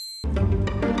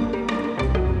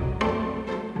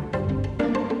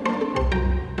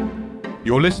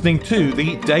You're listening to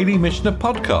the Daily Mishnah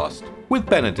Podcast with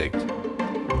Benedict.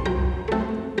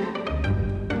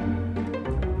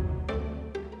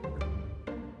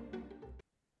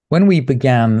 When we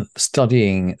began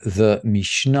studying the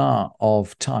Mishnah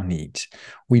of Taanit,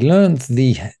 we learned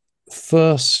the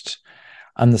first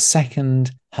and the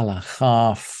second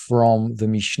halacha from the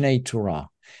Mishneh Torah.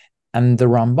 And the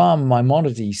Rambam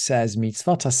Maimonides says,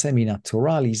 Mitzvot haseh min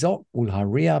Torah lizok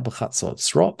ulharia b'chatzot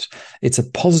srot. It's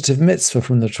a positive mitzvah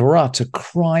from the Torah to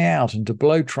cry out and to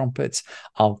blow trumpets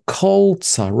al kol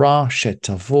tzara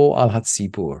shetavo al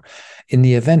hatzibur, in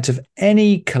the event of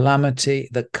any calamity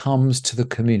that comes to the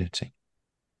community.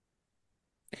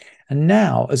 And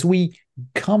now, as we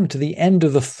come to the end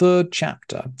of the third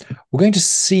chapter, we're going to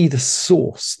see the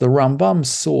source, the Rambam's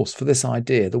source for this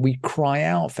idea that we cry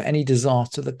out for any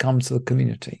disaster that comes to the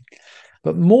community.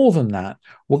 But more than that,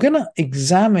 we're going to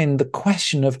examine the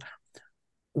question of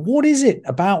what is it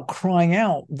about crying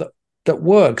out that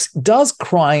works? Does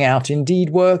crying out indeed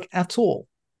work at all?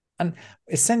 And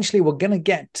essentially, we're going to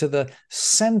get to the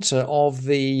center of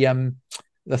the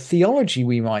theology,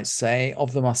 we might say,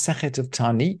 of the Masechet of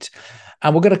Taanit.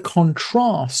 And we're going to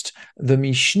contrast the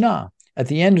Mishnah at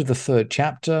the end of the third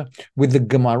chapter with the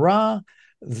Gemara,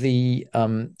 the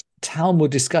Talmud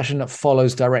discussion that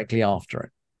follows directly after it.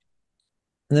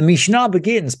 And the Mishnah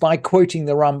begins by quoting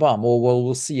the Rambam, or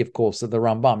we'll see, of course, that the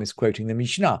Rambam is quoting the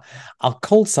Mishnah. Al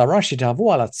kol tzara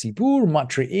shetavu al hatzibur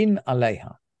matri'in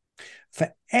aleha.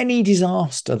 For any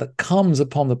disaster that comes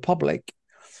upon the public,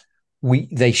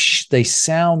 they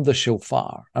sound the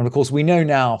shofar. And of course, we know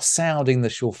now sounding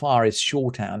the shofar is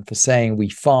shorthand for saying we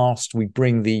fast, we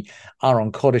bring the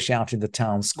Aron Kodesh out in the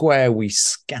town square, we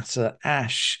scatter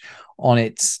ash on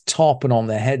its top and on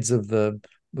the heads of the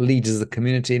leaders of the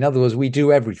community. In other words, we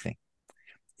do everything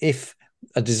if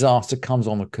a disaster comes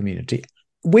on the community,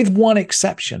 with one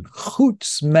exception,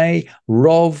 chutz me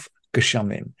rov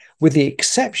geshamim, with the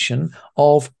exception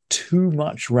of too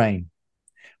much rain.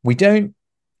 We don't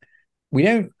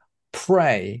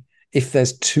pray if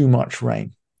there's too much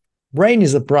rain. Rain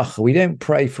is a bracha. We don't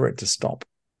pray for it to stop.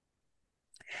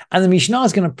 And the Mishnah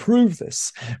is going to prove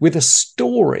this with a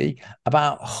story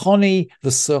about Choni,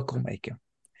 the circle maker.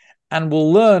 And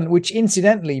we'll learn, which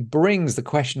incidentally brings the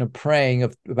question of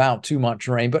praying about too much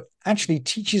rain, but actually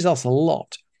teaches us a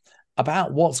lot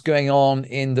about what's going on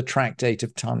in the tractate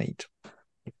of Taanit.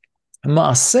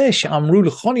 Ma'aseh she'amru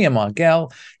l'Choni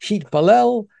ha'margel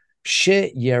hitpalel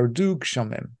she'yerdu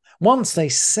gshamim. Once they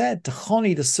said to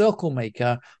Choni, the circle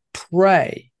maker,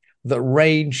 pray that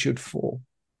rain should fall.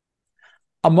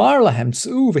 Amar lahem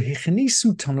tz'u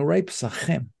v'hichnisu tanurei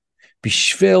pesachim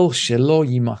bishvil shelo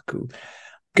yimaku.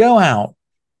 Go out,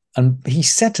 and he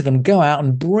said to them, go out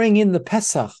and bring in the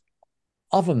Pesach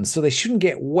ovens, so they shouldn't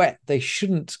get wet, they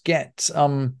shouldn't get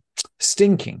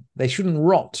stinking, they shouldn't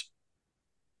rot.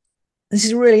 This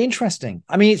is really interesting.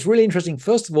 I mean, it's really interesting.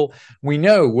 First of all, we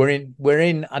know we're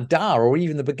in Adar, or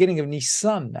even the beginning of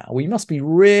Nisan now. We must be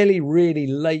really, really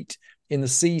late in the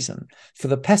season for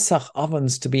the Pesach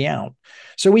ovens to be out.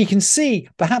 So we can see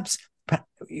perhaps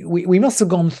we must have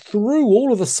gone through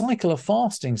all of the cycle of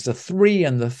fastings, the 3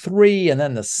 and the 3 and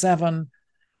then the 7.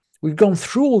 We've gone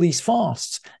through all these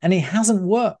fasts and it hasn't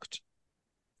worked.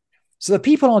 So the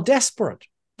people are desperate.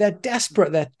 They're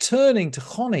desperate. They're turning to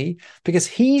Choni because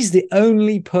he's the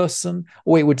only person,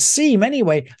 or it would seem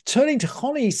anyway, turning to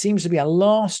Choni seems to be a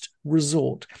last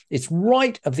resort. It's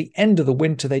right at the end of the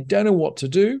winter. They don't know what to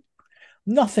do.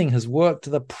 Nothing has worked.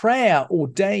 The prayer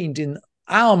ordained in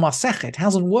our Masechet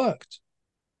hasn't worked.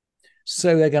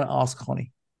 So they're going to ask Choni.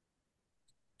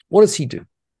 What does he do?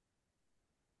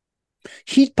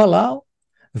 Hitpalal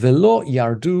velo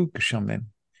yardu gshamim.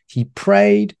 He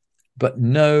prayed, but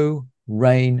no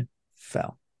rain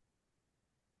fell.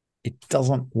 It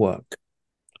doesn't work.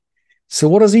 So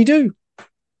what does he do?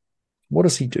 What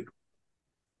does he do?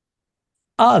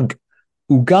 Ag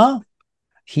uga,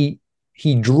 he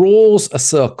draws a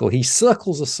circle. He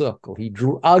circles a circle. He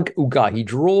drew ag uga. He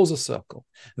draws a circle.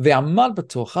 Ve'amad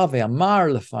b'tocha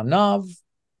ve'amar lefanav.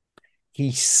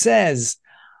 He says,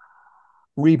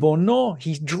 Ribono,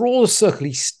 he draws a circle,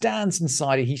 he stands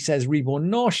inside it, he says,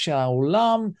 Ribono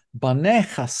sha'olam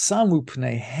banecha samu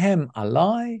pneihem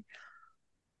alai.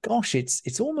 Gosh,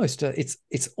 it's almost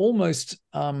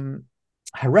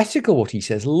heretical what he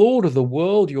says. Lord of the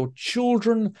world, your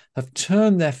children have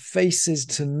turned their faces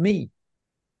to me.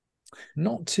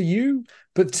 Not to you,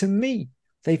 but to me.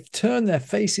 They've turned their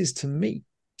faces to me.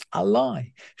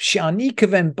 Alai. Shani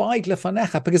kavem bait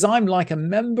lefanecha, because I'm like a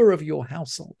member of your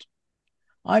household.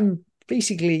 I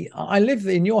live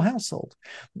in your household.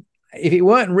 If it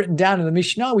weren't written down in the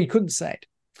Mishnah, we couldn't say it.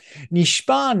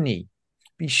 Nishbani,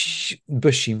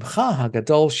 B'shimcha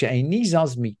hagadol she'eini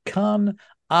zaz mikan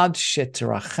ad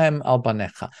sheterachem al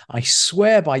banecha. I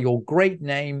swear by your great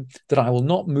name that I will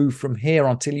not move from here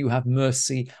until you have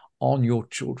mercy on your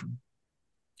children.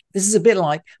 This is a bit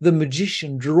like the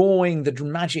magician drawing the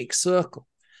magic circle.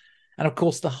 And of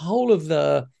course, the whole of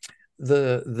the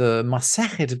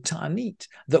Masechet of Taanit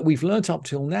that we've learnt up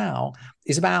till now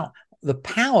is about the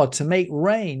power to make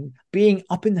rain being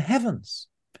up in the heavens.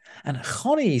 And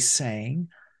Choni is saying,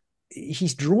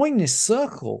 he's drawing this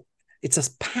circle. It's a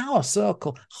power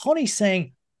circle. Choni's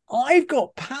saying, I've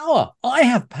got power. I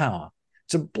have power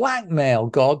to blackmail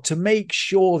God to make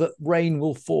sure that rain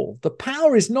will fall. The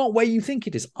power is not where you think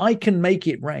it is. I can make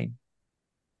it rain.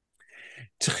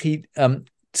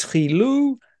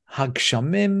 Tchilu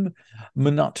hagshamim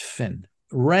munatfin.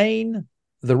 Rain,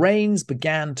 the rains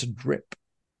began to drip.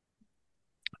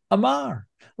 Amar,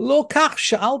 lo kach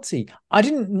sha'alti. I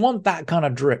didn't want that kind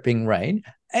of dripping rain.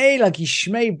 Ela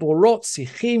gishmei borot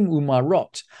sichim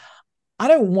umarot. I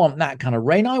don't want that kind of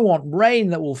rain. I want rain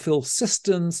that will fill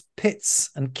cisterns, pits,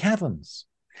 and caverns.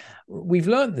 We've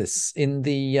learned this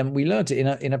we learned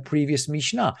it in a previous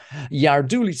Mishnah.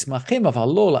 Yardu litzmachim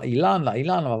aval lo la'ilan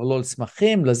aval lo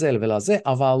litzmachim lazel velazeh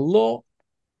aval lo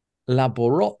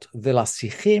laborot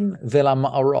velasichim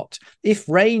velama'arot. If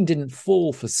rain didn't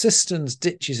fall for cisterns,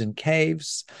 ditches, and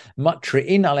caves,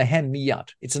 matre'in alehem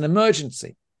miyad. It's an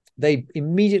emergency. They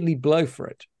immediately blow for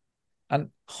it. And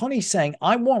Choni's saying,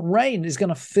 I want rain is going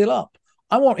to fill up.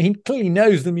 He clearly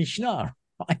knows the Mishnah.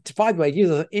 By the way, he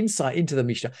gives us insight into the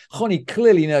Mishnah. Choni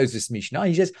clearly knows this Mishnah.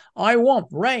 He says, I want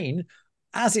rain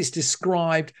as it's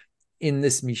described in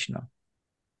this Mishnah.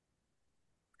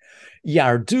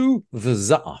 Yardu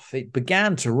v'za'af. It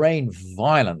began to rain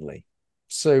violently.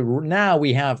 So now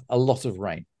we have a lot of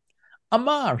rain.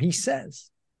 Amar, he says,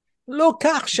 Lo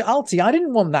kach sha'alti. I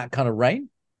didn't want that kind of rain.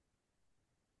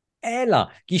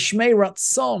 Ela, gishmei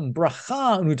ratzon,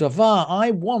 bracha unutava.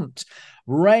 I want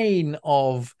rain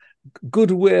of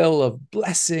goodwill, of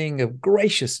blessing, of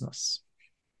graciousness.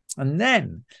 And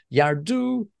then,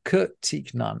 yardu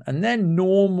ketiknan. And then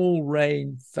normal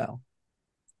rain fell.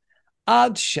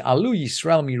 Ad she'alu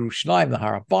Yisrael mirushalayim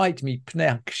l'harabait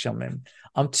mipnei hakshamim.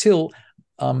 Until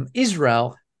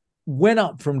Israel went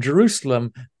up from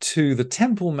Jerusalem to the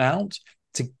Temple Mount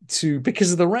to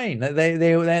because of the rain.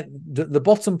 The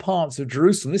bottom parts of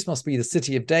Jerusalem, this must be the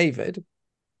city of David.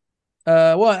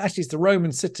 Well, actually, it's the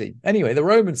Roman city. Anyway, the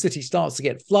Roman city starts to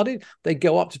get flooded. They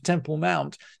go up to Temple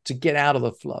Mount to get out of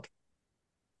the flood.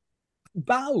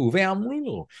 Ba'u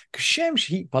ve'amru k'shem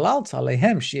she'itpalalta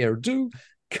alehem she'erdu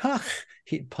kach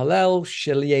hitpalel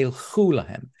sheyelchu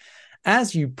lahem.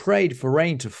 As you prayed for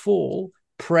rain to fall,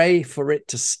 pray for it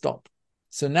to stop.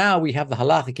 So now we have the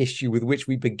halachic issue with which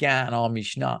we began our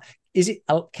Mishnah.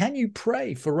 Can you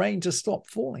pray for rain to stop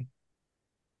falling?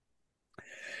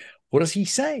 What does he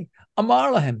say?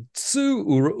 Amar lahem tzu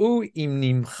ur'u im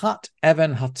nimchat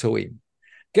even hatoim.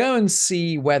 Go and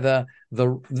see whether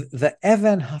the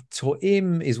even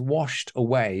hatoim is washed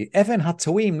away. Even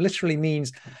hatoim literally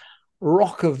means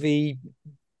rock of the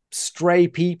stray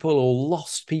people or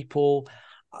lost people.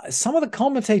 Some of the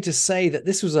commentators say that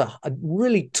this was a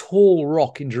really tall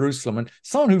rock in Jerusalem, and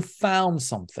someone who found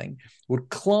something would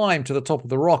climb to the top of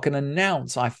the rock and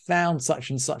announce, I found such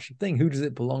and such a thing. Who does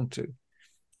it belong to?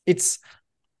 It's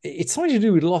something to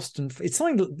do with lost and it's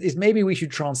something is maybe we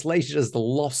should translate it as the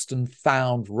lost and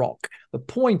found rock. The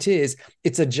point is,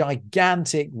 it's a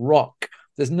gigantic rock.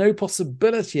 There's no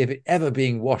possibility of it ever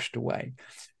being washed away.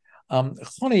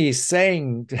 Choni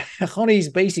is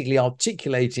basically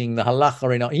articulating the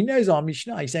halacha he knows our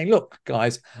Mishnah. He's saying, look,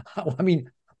 guys, I mean,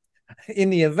 in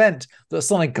the event that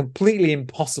something completely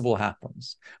impossible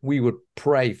happens, we would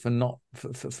pray for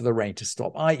the rain to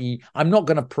stop. I.e., I'm not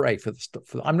going to pray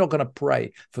I'm not going to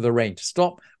pray for the rain to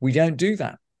stop. We don't do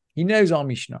that. He knows our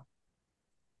Mishnah.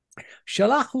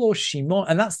 Shalach lo Shimon,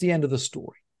 and that's the end of the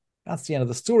story. That's the end of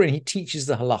the story, and he teaches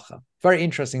the halacha. Very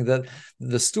interesting that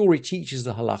the story teaches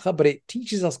the halacha, but it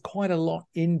teaches us quite a lot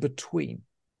in between.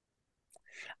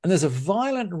 And there's a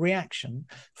violent reaction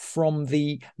from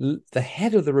the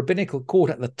head of the rabbinical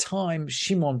court at the time,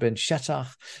 Shimon ben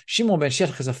Shetach. Shimon ben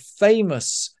Shetach is a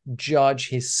famous judge.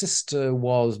 His sister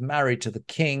was married to the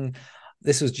king.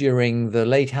 This was during the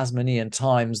late Hasmonean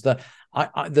times.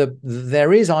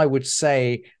 There is, I would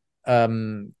say,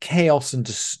 chaos and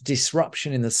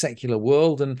disruption in the secular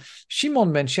world, and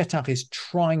Shimon ben Shetach is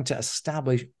trying to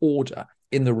establish order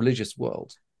in the religious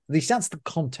world. At least that's the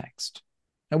context,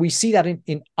 and we see that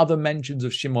in other mentions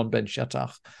of Shimon ben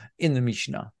Shetach in the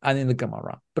Mishnah and in the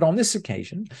Gemara. But on this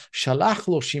occasion, Shalach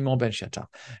lo Shimon ben Shetach.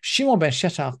 Shimon ben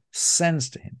Shetach sends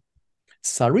to him.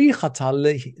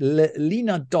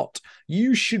 lina dot.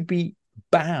 You should be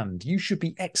banned. You should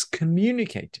be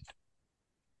excommunicated.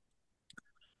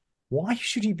 Why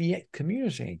should he be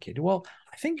excommunicated? Well,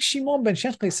 I think Shimon ben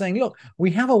Shettach is saying, look,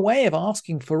 we have a way of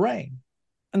asking for rain,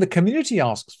 and the community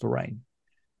asks for rain,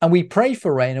 and we pray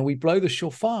for rain, and we blow the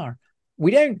shofar.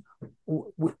 We don't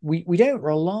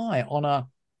rely on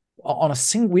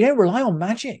we don't rely on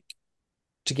magic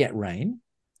to get rain.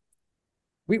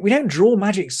 We don't draw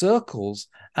magic circles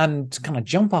and kind of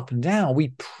jump up and down.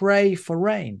 We pray for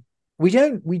rain. We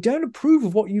don't approve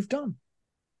of what you've done.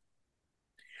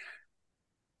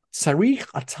 Sarich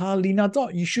atal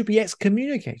linadot, you should be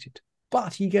excommunicated.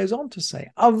 But he goes on to say,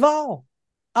 aval,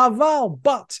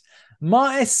 but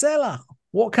ma'eselach,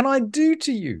 what can I do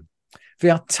to you?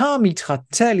 You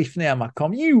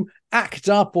act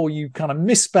up or you kind of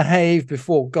misbehave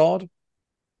before God.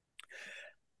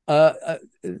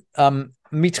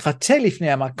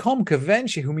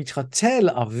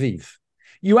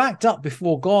 You act up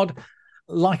before God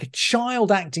like a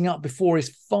child acting up before his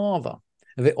father.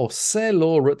 And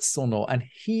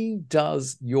he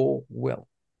does your will.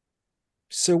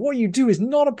 So what you do is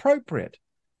not appropriate,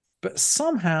 but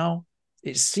somehow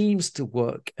it seems to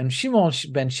work. And Shimon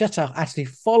ben Shettach actually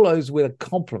follows with a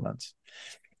compliment.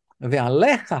 May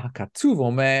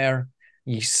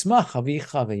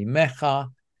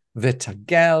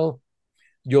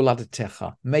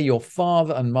your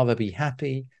father and mother be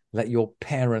happy. Let your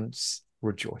parents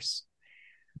rejoice.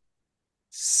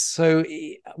 So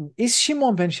is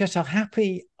Shimon ben Shettach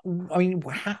happy? I mean,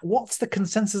 what's the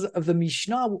consensus of the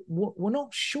Mishnah? We're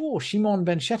not sure. Shimon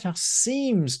ben Shettach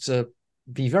seems to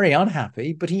be very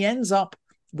unhappy, but he ends up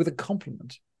with a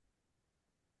compliment.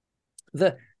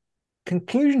 The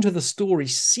conclusion to the story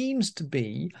seems to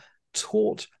be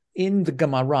taught in the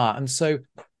Gemara. And so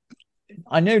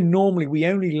I know normally we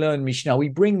only learn Mishnah. We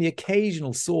bring the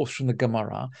occasional source from the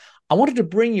Gemara. I wanted to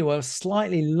bring you a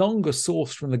slightly longer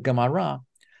source from the Gemara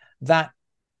that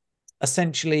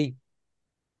essentially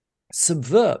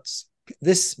subverts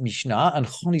this Mishnah and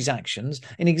Choni's actions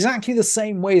in exactly the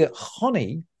same way that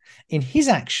Choni, in his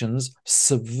actions,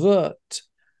 subverts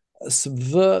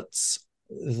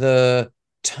the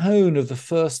tone of the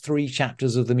first three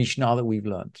chapters of the Mishnah that we've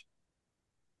learned.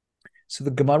 So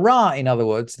the Gemara, in other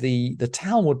words, the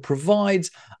Talmud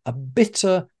provides a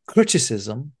bitter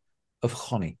criticism of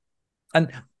Choni. And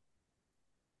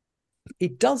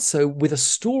it does so with a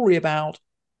story about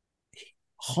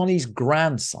Choni's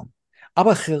grandson,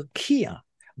 Abba Chilkiah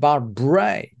bar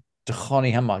Brei de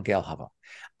Choni HaMargel Hava.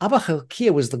 Abba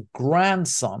Chilkiah was the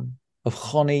grandson of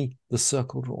Choni the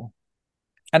circle drawer.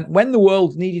 And when the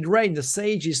world needed rain, the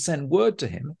sages sent word to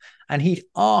him, and he'd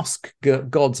ask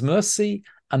God's mercy,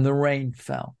 and the rain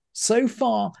fell. So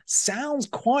far, sounds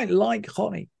quite like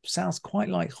Choni.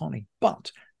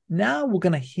 But now we're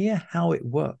going to hear how it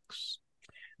works.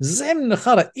 Zem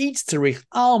nechada eats tzarich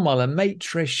alma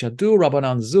lemeitre shadu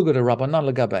Rabbanan zuga de Rabbanan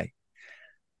legabe.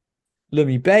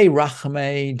 Lumibei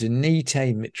rachame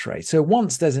denite mitre. So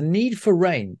once there's a need for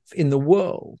rain in the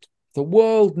world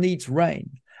needs rain.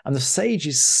 And the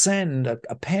sages send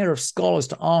a pair of scholars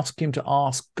to ask him to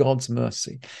ask God's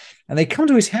mercy. And they come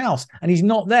to his house and he's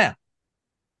not there.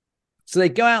 So they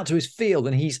go out to his field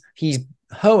and he's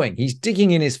hoeing, he's digging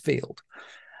in his field.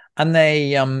 And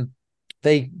they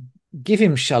give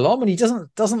him shalom and he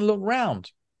doesn't look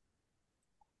round.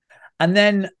 And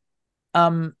then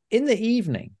in the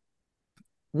evening,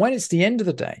 when it's the end of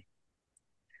the day,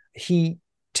 he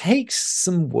takes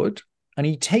some wood and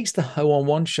he takes the hoe on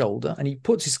one shoulder and he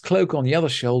puts his cloak on the other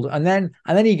shoulder, and then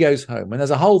he goes home. And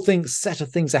there's a whole set of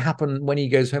things that happen when he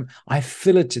goes home. I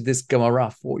filleted this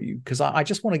Gemara for you because I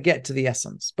just want to get to the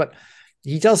essence. But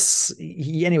he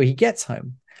gets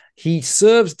home. He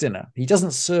serves dinner. He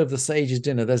doesn't serve the sages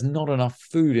dinner. There's not enough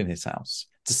food in his house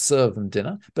to serve them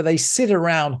dinner, but they sit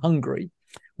around hungry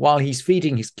while he's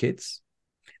feeding his kids.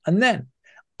 And then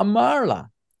Amarla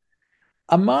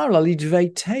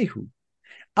lidvei tehu.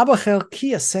 Abba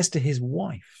Chilkiah says to his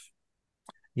wife,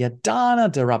 Yadana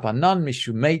de Rabbanan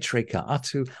mishumeitre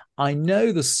ka'atu. I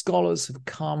know the scholars have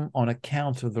come on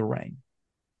account of the rain.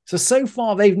 So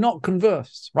far they've not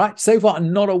conversed, right? So far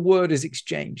not a word is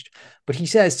exchanged. But he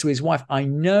says to his wife, I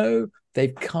know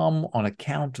they've come on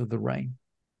account of the rain.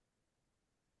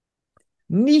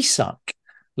 Nisak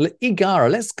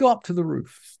le'igara, let's go up to the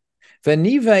roof.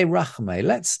 Venive rachme,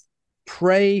 let's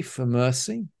pray for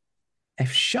mercy.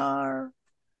 Efshar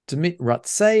Demit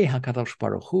ratzei hakadosh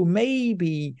baruch hu,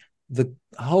 maybe the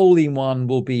Holy One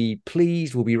will be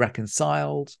pleased, will be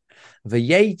reconciled.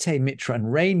 V'yete mitra,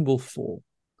 and rain will fall.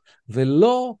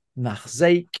 V'lo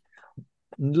nachzeik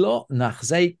lo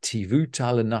nachzei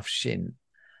tivuta lenafshin.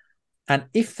 And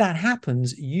if that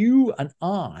happens, you and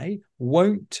I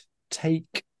won't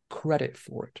take credit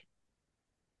for it.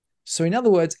 So in other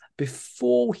words,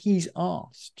 before he's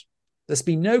asked, there's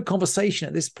been no conversation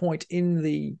at this point in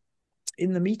the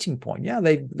meeting point. Yeah,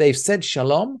 they've said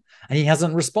shalom and he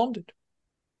hasn't responded.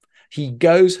 He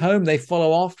goes home, they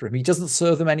follow after him. He doesn't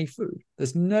serve them any food.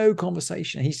 There's no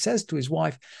conversation. He says to his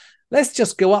wife, let's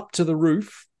just go up to the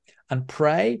roof and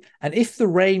pray. And if the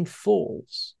rain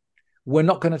falls, we're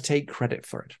not going to take credit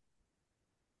for it.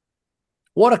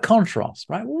 What a contrast,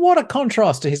 right? What a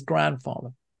contrast to his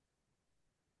grandfather.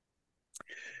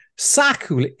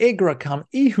 Sakul igrakam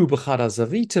ihu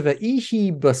b'chadazavita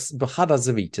ve'ihi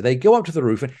b'chadazavita. They go up to the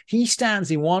roof and he stands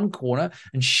in one corner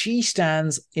and she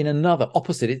stands in another,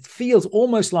 opposite. It feels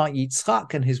almost like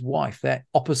Yitzchak and his wife. They're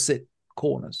opposite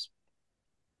corners.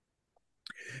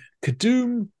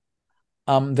 Kadum,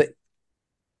 the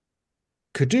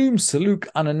Kadum saluk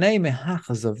ananei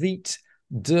mehachazavit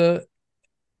de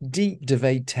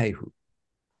tehu.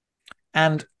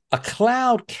 And a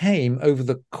cloud came over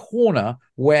the corner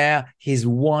where his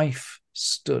wife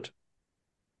stood.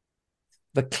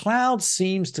 The cloud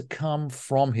seems to come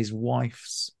from his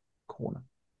wife's corner.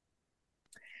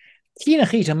 So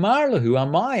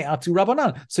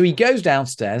he goes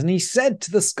downstairs and he said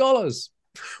to the scholars,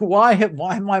 why have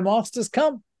my masters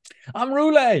come?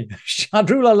 Amrule,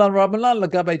 Shadrula lan Rabbanan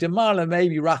lagabe demala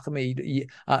maybe Rachami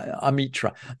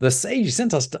Amitra. The sage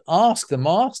sent us to ask the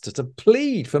master to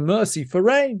plead for mercy for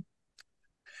rain.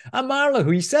 Amarla,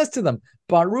 who he says to them,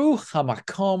 Baruch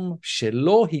hamakom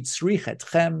shelo hitzrich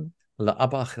etchem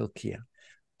la'aba chilkia.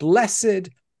 Blessed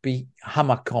be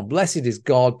hamakom. Blessed is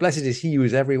God. Blessed is He who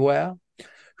is everywhere,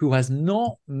 who has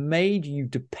not made you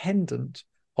dependent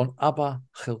on Abba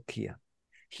Chilkia.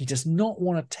 He does not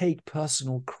want to take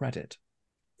personal credit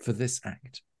for this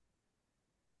act.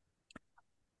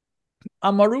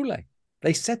 Amarule,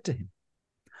 they said to him,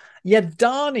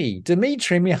 Yadani,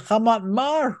 Dimitri, Mihamat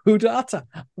Mar Hudata.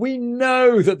 We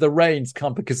know that the rains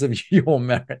come because of your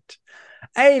merit.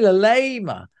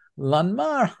 Eilalema,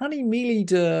 Lanmar, Hani Mili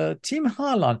de Tim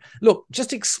Harlan. Look,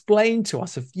 just explain to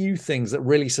us a few things that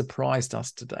really surprised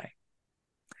us today.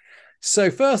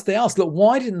 So first they asked, look,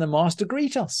 why didn't the master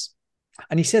greet us?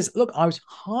 And he says, look, I was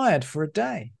hired for a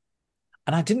day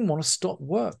and I didn't want to stop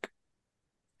work.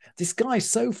 This guy's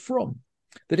so from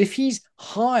that if he's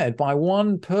hired by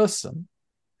one person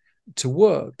to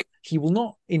work, he will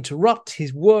not interrupt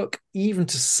his work even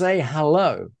to say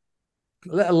hello,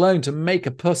 let alone to make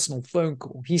a personal phone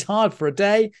call. He's hired for a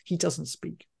day, he doesn't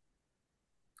speak.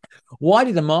 Why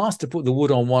did the master put the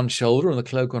wood on one shoulder and the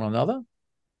cloak on another?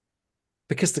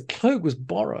 Because the cloak was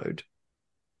borrowed.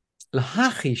 The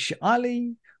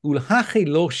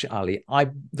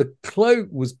cloak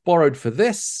was borrowed for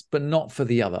this, but not for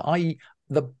the other, i.e.,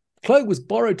 the cloak was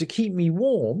borrowed to keep me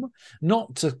warm,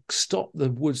 not to stop the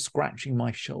wood scratching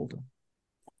my shoulder.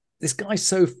 This guy,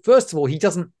 so first of all, he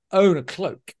doesn't own a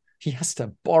cloak. He has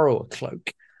to borrow a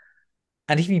cloak.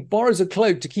 And if he borrows a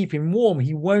cloak to keep him warm,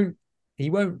 he won't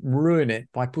ruin it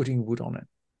by putting wood on it.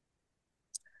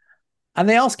 And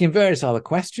they ask him various other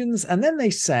questions, and then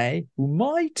they say,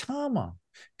 Umay Tama,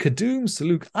 Kadum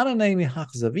Saluk Ananemi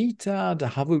Hachzavita,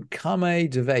 Dahavut Kame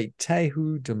Deve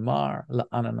Tehu Damar La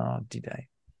Anana Dide.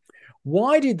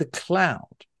 Why did the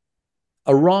cloud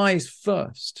arise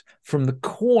first from the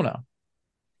corner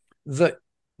that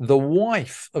the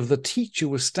wife of the teacher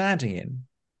was standing in,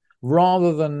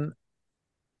 rather than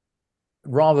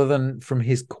from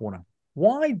his corner?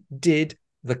 Why did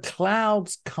the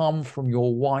clouds come from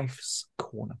your wife's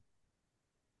corner?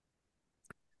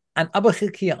 And Abba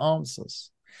Chilkiah answers,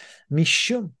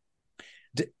 Mishum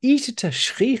de'itata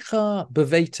shchicha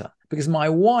beveta, because my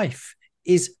wife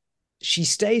she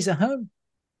stays at home.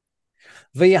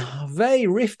 V'yahvei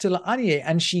rifta la'anye,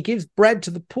 and she gives bread to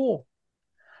the poor.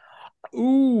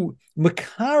 Ooh,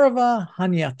 makarava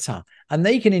hanyata, and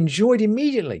they can enjoy it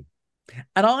immediately.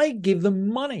 And I give them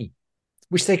money,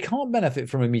 which they can't benefit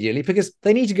from immediately because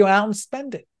they need to go out and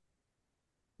spend it.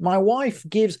 My wife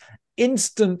gives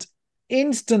instant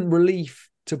relief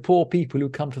to poor people who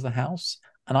come to the house,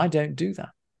 and I don't do that.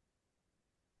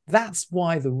 That's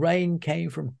why the rain came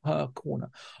from her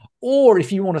corner. Or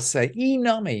if you want to say,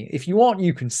 Inami, if you want,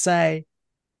 you can say,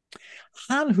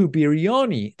 Hanhu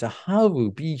birioni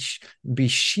tahavu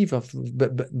b'shiva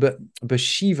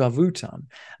vutan.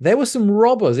 There were some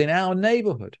robbers in our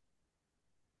neighborhood.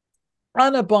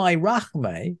 Anabai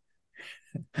rachme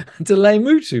to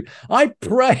lemutu. I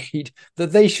prayed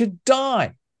that they should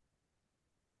die.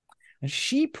 And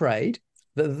she prayed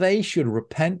that they should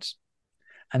repent,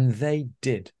 and they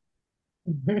did.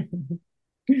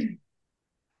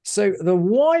 So the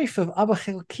wife of Abba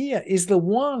Hilkiah is the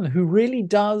one who really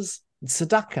does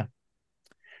tzedakah.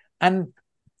 And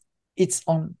it's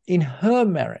in her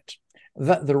merit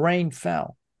that the rain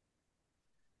fell.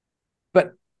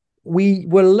 But we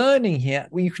were learning here,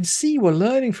 you can see we're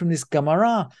learning from this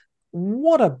Gemara,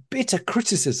 what a bitter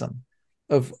criticism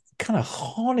of kind of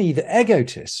Honi, the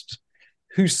egotist,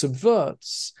 who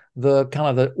subverts the kind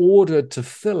of the ordered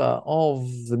tefillah of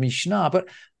the Mishnah. But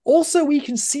also we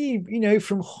can see,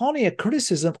 from Honi a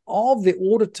criticism of the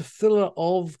ordered tefillah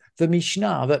of the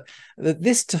Mishnah, that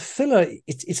this tefillah,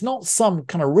 it's not some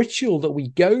kind of ritual that we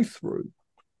go through,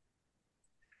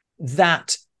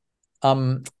 that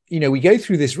we go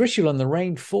through this ritual and the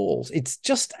rain falls. It's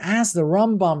just as the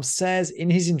Rambam says in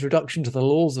his introduction to the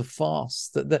laws of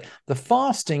fast, that the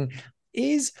fasting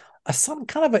is some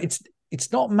kind of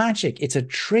it's not magic. It's a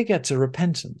trigger to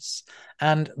repentance.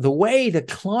 And the way the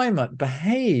climate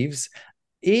behaves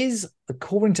is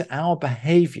according to our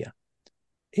behavior.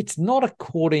 It's not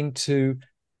according to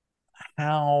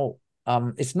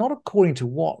it's not according to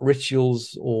what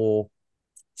rituals or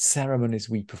ceremonies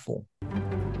we perform.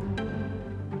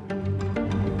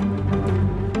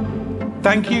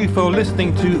 Thank you for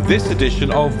listening to this edition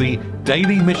of the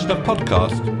Daily Mishnah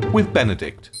Podcast with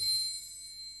Benedict.